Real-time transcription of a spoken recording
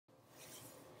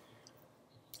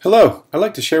Hello, I'd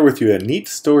like to share with you a neat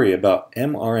story about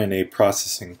mRNA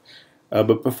processing.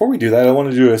 But before we do that, I want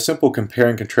to do a simple compare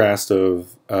and contrast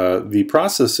of the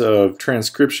process of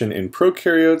transcription in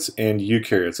prokaryotes and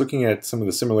eukaryotes, looking at some of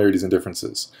the similarities and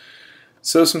differences.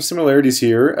 So some similarities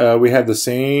here. We have the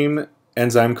same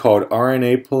enzyme called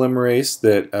RNA polymerase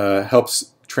that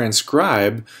helps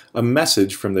transcribe a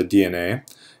message from the DNA.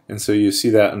 And so you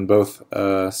see that on both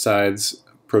sides,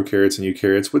 prokaryotes and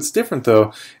eukaryotes. What's different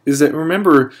though is that,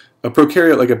 remember, a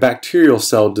prokaryote, like a bacterial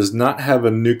cell, does not have a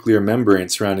nuclear membrane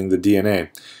surrounding the DNA.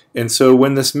 And so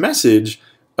when this message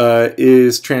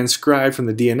is transcribed from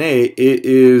the DNA, it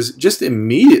is just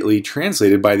immediately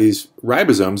translated by these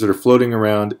ribosomes that are floating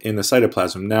around in the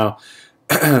cytoplasm. Now,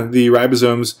 the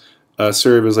ribosomes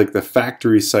serve as like the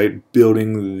factory site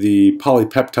building the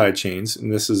polypeptide chains,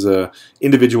 and this is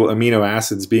individual amino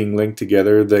acids being linked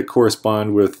together that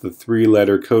correspond with the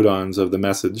three-letter codons of the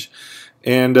message.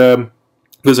 And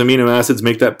those amino acids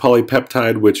make that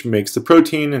polypeptide, which makes the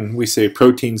protein, and we say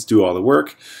proteins do all the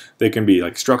work. They can be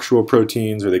like structural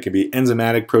proteins, or they can be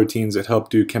enzymatic proteins that help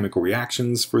do chemical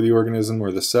reactions for the organism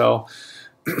or the cell.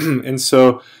 And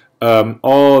so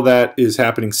all that is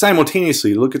happening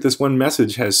simultaneously. Look at this one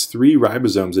message has 3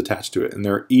 ribosomes attached to it, and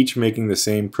they're each making the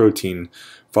same protein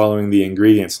following the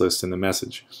ingredients list in the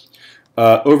message.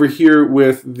 Over here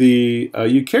with the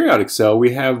eukaryotic cell,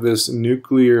 we have this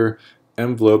nuclear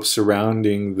envelope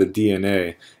surrounding the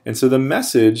DNA. And so the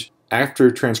message, after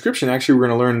transcription, actually we're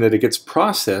going to learn that it gets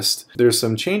processed. There's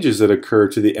some changes that occur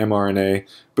to the mRNA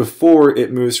before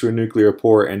it moves through a nuclear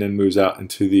pore and then moves out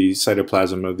into the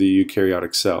cytoplasm of the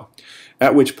eukaryotic cell.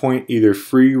 At which point either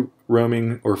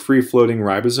free-roaming or free-floating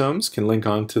ribosomes can link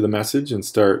onto the message and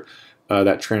start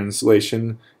that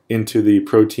translation into the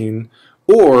protein,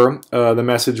 or the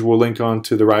message will link on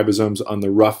to the ribosomes on the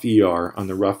rough ER, on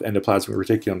the rough endoplasmic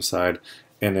reticulum side,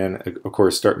 and then, of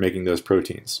course, start making those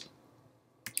proteins.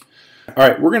 All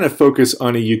right, we're going to focus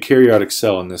on a eukaryotic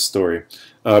cell in this story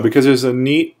because there's a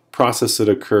neat process that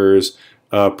occurs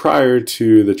prior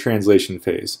to the translation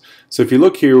phase. So if you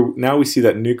look here, now we see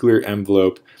that nuclear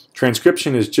envelope.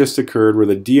 Transcription has just occurred where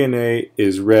the DNA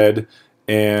is read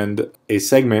and a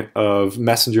segment of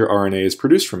messenger RNA is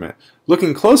produced from it.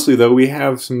 Looking closely, though, we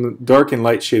have some dark and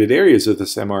light shaded areas of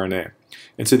this mRNA.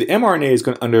 And so the mRNA is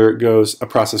going to undergo a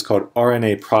process called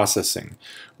RNA processing,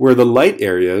 where the light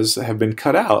areas have been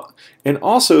cut out, and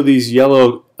also these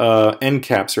yellow end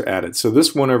caps are added. So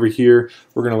this one over here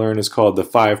we're going to learn is called the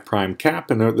 5' cap,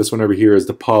 and this one over here is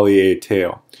the poly A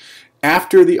tail.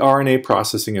 After the RNA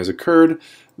processing has occurred,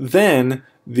 then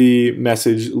the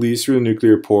message leaves through the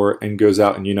nuclear pore and goes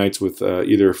out and unites with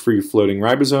either free-floating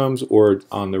ribosomes or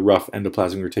on the rough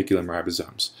endoplasmic reticulum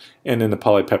ribosomes. And then the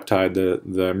polypeptide,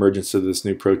 the emergence of this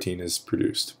new protein, is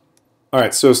produced. All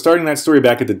right, so starting that story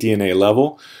back at the DNA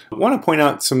level, I want to point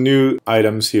out some new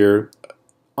items here.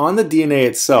 On the DNA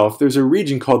itself, there's a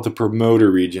region called the promoter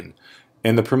region.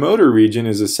 And the promoter region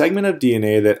is a segment of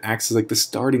DNA that acts as like the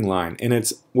starting line, and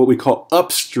it's what we call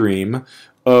upstream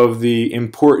of the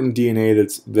important DNA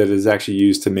that is actually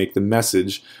used to make the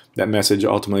message. That message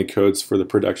ultimately codes for the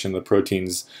production of the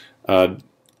proteins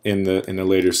in the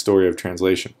later story of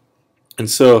translation. And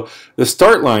so the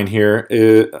start line here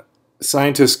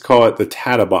scientists call it the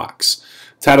TATA box.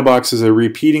 TATA box is a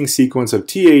repeating sequence of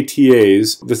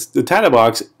TATAs. The TATA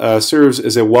box serves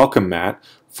as a welcome mat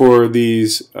for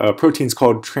these proteins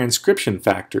called transcription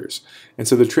factors. And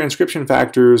so the transcription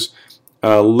factors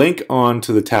link on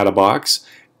to the TATA box,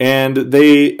 and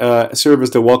they serve as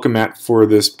the welcome mat for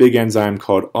this big enzyme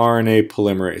called RNA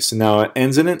polymerase. And now it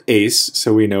ends in an ACE,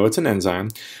 so we know it's an enzyme.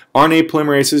 RNA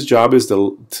polymerase's job is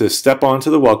to step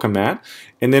onto the welcome mat,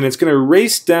 and then it's going to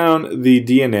race down the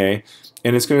DNA,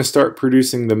 and it's going to start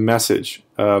producing the message.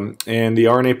 And the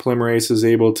RNA polymerase is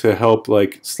able to help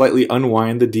like slightly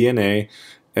unwind the DNA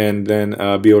and then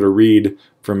be able to read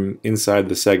from inside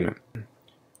the segment.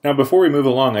 Now, before we move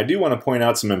along, I do want to point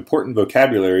out some important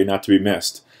vocabulary not to be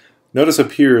missed. Notice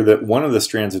up here that one of the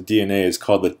strands of DNA is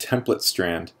called the template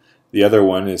strand. The other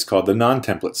one is called the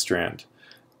non-template strand.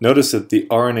 Notice that the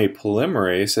RNA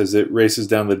polymerase, as it races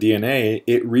down the DNA,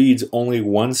 it reads only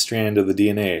one strand of the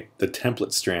DNA, the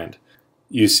template strand.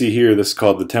 You see here, this is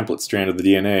called the template strand of the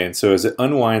DNA, and so as it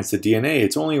unwinds the DNA,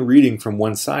 it's only reading from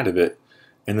one side of it,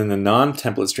 and then the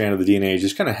non-template strand of the DNA is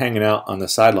just kind of hanging out on the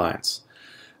sidelines.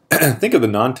 Think of the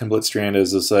non-template strand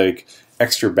as this like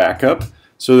extra backup,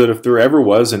 so that if there ever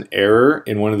was an error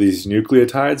in one of these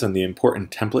nucleotides on the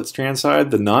important template strand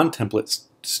side, the non-template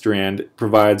strand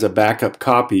provides a backup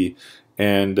copy,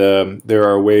 and there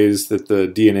are ways that the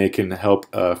DNA can help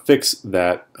fix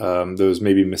that, those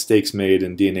maybe mistakes made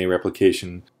in DNA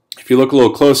replication. If If you look a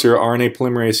little closer, RNA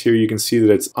polymerase here, you can see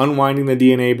that it's unwinding the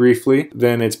DNA briefly,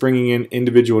 then it's bringing in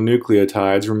individual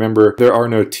nucleotides. Remember, there are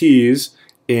no T's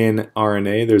in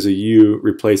RNA. There's a U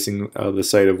replacing the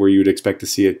site of where you would expect to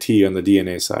see a T on the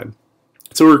DNA side.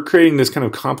 So we're creating this kind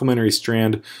of complementary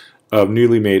strand of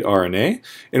newly made RNA,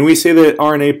 and we say that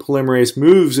RNA polymerase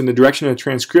moves in the direction of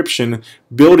transcription,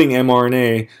 building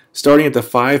mRNA, starting at the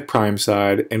 5'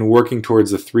 side and working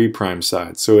towards the 3'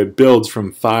 side. So it builds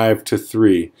from 5 to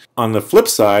 3. On the flip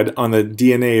side, on the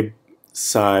DNA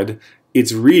side,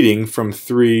 it's reading from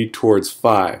 3 towards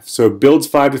 5. So it builds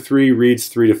 5 to 3, reads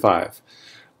 3 to 5.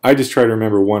 I just try to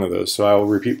remember one of those, so I will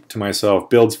repeat to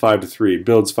myself, builds 5 to 3,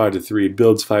 builds 5 to 3,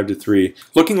 builds 5 to 3.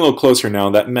 Looking a little closer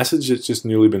now, that message that's just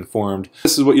newly been formed,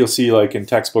 this is what you'll see like in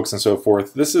textbooks and so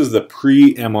forth. This is the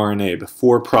pre-mRNA,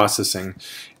 before processing,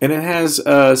 and it has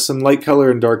some light color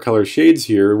and dark color shades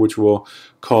here, which we'll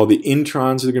call the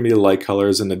introns are going to be the light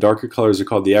colors, and the darker colors are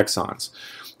called the exons.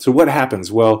 So what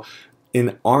happens? Well,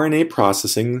 in RNA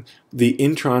processing, the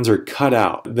introns are cut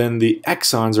out. Then the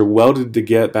exons are welded to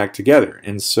get back together.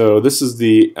 And so this is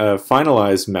the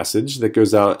finalized message that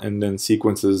goes out and then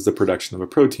sequences the production of a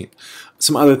protein.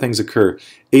 Some other things occur.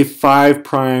 A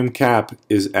 5' cap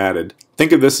is added.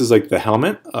 Think of this as like the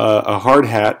helmet, a hard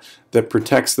hat that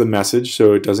protects the message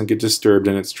so it doesn't get disturbed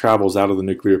and it travels out of the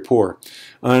nuclear pore.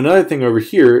 Another thing over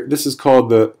here, this is called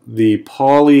the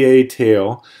poly A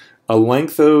tail. A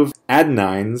length of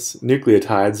adenines,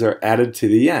 nucleotides, are added to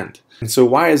the end. And so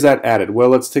why is that added? Well,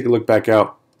 let's take a look back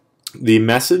out. The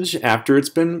message, after it's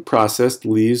been processed,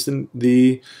 leaves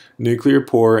the nuclear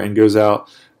pore and goes out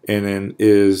and then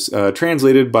is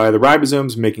translated by the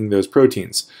ribosomes making those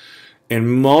proteins.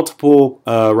 And multiple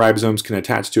ribosomes can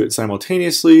attach to it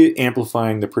simultaneously,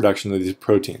 amplifying the production of these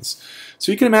proteins.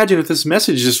 So you can imagine if this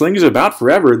message just lingers about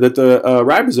forever, that the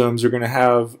ribosomes are going to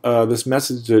have this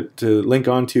message to link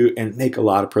onto and make a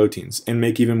lot of proteins and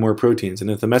make even more proteins.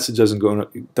 And if the message doesn't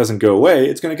go away,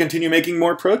 it's going to continue making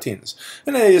more proteins,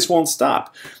 and they just won't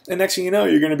stop. And next thing you know,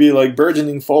 you're going to be like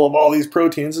burgeoning full of all these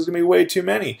proteins. There's going to be way too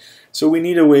many. So we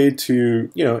need a way to,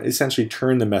 essentially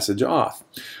turn the message off.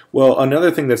 Well,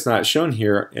 another thing that's not shown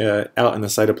here out in the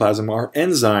cytoplasm are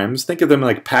enzymes. Think of them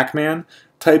like Pac-Man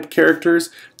type characters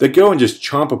that go and just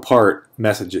chomp apart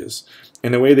messages.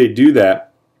 And the way they do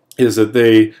that is that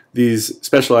these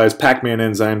specialized Pac-Man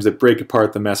enzymes that break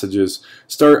apart the messages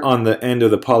start on the end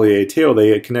of the poly A tail.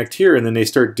 They connect here, and then they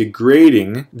start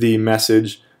degrading the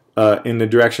message in the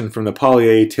direction from the poly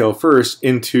A tail first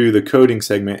into the coding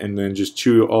segment, and then just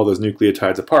chew all those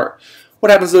nucleotides apart.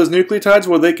 What happens to those nucleotides?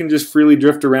 Well, they can just freely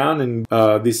drift around,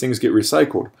 and these things get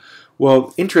recycled.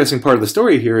 Well, interesting part of the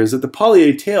story here is that the poly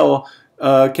A tail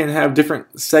can have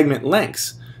different segment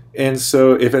lengths. And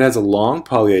so if it has a long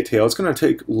poly A tail, it's going to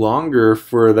take longer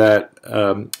for that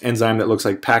enzyme that looks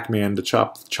like Pac-Man to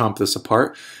chomp this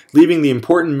apart, leaving the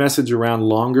important message around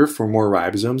longer for more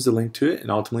ribosomes to link to it and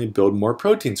ultimately build more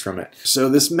proteins from it. So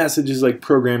this message is like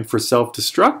programmed for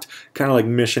self-destruct, kind of like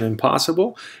Mission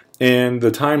Impossible. And the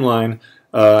timeline,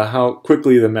 how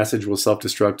quickly the message will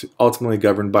self-destruct, ultimately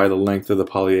governed by the length of the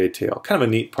poly A tail. Kind of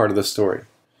a neat part of the story.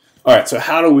 All right, so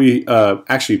how do we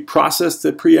actually process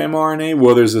the pre-mRNA?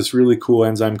 Well, there's this really cool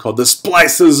enzyme called the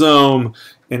spliceosome,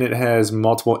 and it has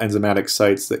multiple enzymatic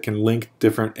sites that can link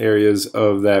different areas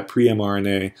of that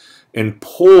pre-mRNA and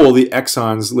pull the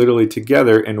exons literally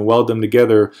together and weld them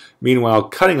together, meanwhile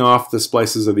cutting off the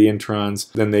splices of the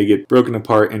introns. Then they get broken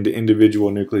apart into individual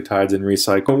nucleotides and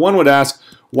recycled. One would ask,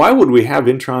 why would we have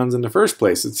introns in the first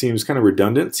place? It seems kind of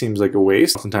redundant, seems like a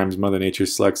waste. Sometimes Mother Nature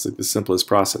selects like the simplest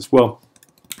process. Well,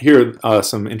 here are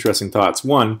some interesting thoughts.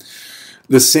 One,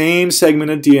 the same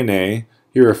segment of DNA,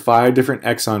 here are 5 different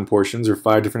exon portions or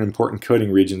 5 different important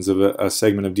coding regions of a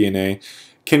segment of DNA,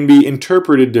 can be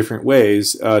interpreted different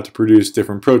ways to produce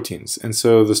different proteins. And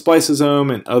so the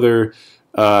spliceosome and other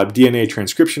DNA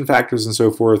transcription factors and so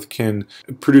forth can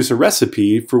produce a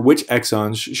recipe for which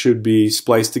exons should be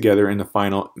spliced together in the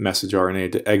final message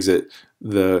RNA to exit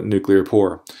the nuclear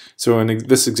pore. So in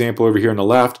this example over here on the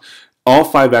left, all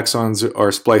 5 exons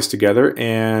are spliced together,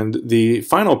 and the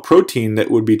final protein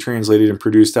that would be translated and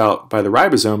produced out by the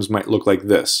ribosomes might look like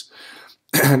this.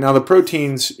 Now, the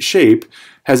protein's shape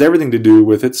has everything to do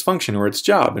with its function or its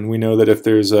job, and we know that if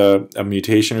there's a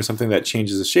mutation or something that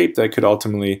changes the shape, that could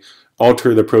ultimately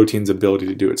alter the protein's ability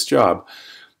to do its job.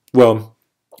 Well,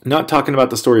 not talking about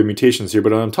the story of mutations here,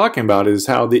 but what I'm talking about is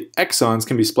how the exons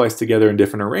can be spliced together in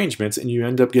different arrangements, and you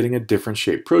end up getting a different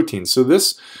shaped protein. So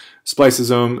this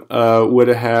spliceosome would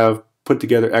have put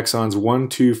together exons 1,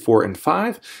 2, 4, and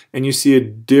 5, and you see a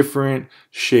different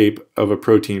shape of a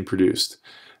protein produced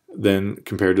than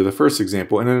compared to the first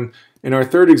example. And then In our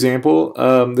third example,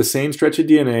 the same stretch of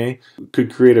DNA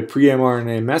could create a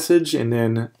pre-mRNA message, and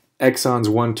then exons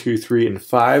 1, 2, 3, and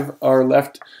 5 are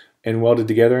left and welded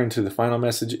together into the final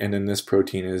message, and then this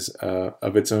protein is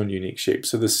of its own unique shape.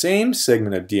 So the same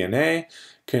segment of DNA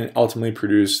can ultimately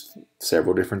produce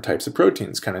several different types of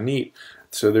proteins. Kind of neat.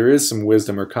 So there is some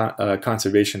wisdom or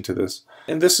conservation to this.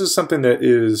 And this is something that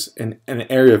is an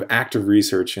area of active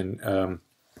research, and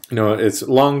it's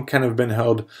long kind of been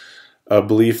held a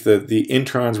belief that the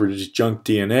introns were just junk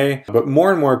DNA, but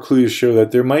more and more clues show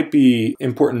that there might be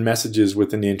important messages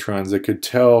within the introns that could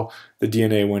tell the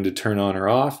DNA when to turn on or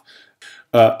off.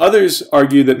 Others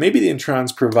argue that maybe the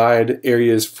introns provide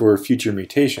areas for future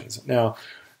mutations. Now,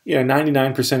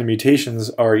 99% of mutations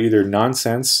are either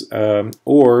nonsense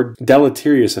or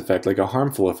deleterious effect, like a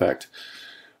harmful effect.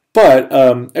 But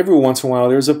every once in a while,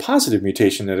 there's a positive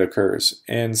mutation that occurs.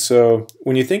 And so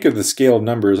when you think of the scale of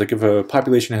numbers, like if a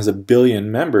population has 1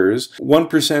 billion members,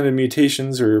 1% of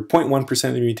mutations or 0.1%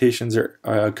 of mutations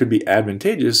could be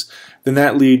advantageous, then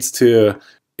that leads to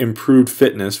improved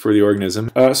fitness for the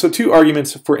organism. So 2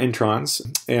 arguments for introns.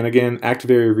 And again,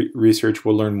 active area research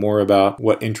will learn more about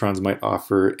what introns might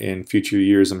offer in future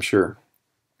years, I'm sure.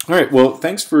 All right, well,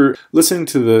 thanks for listening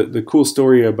to the cool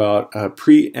story about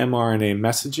pre-mRNA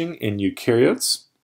messaging in eukaryotes.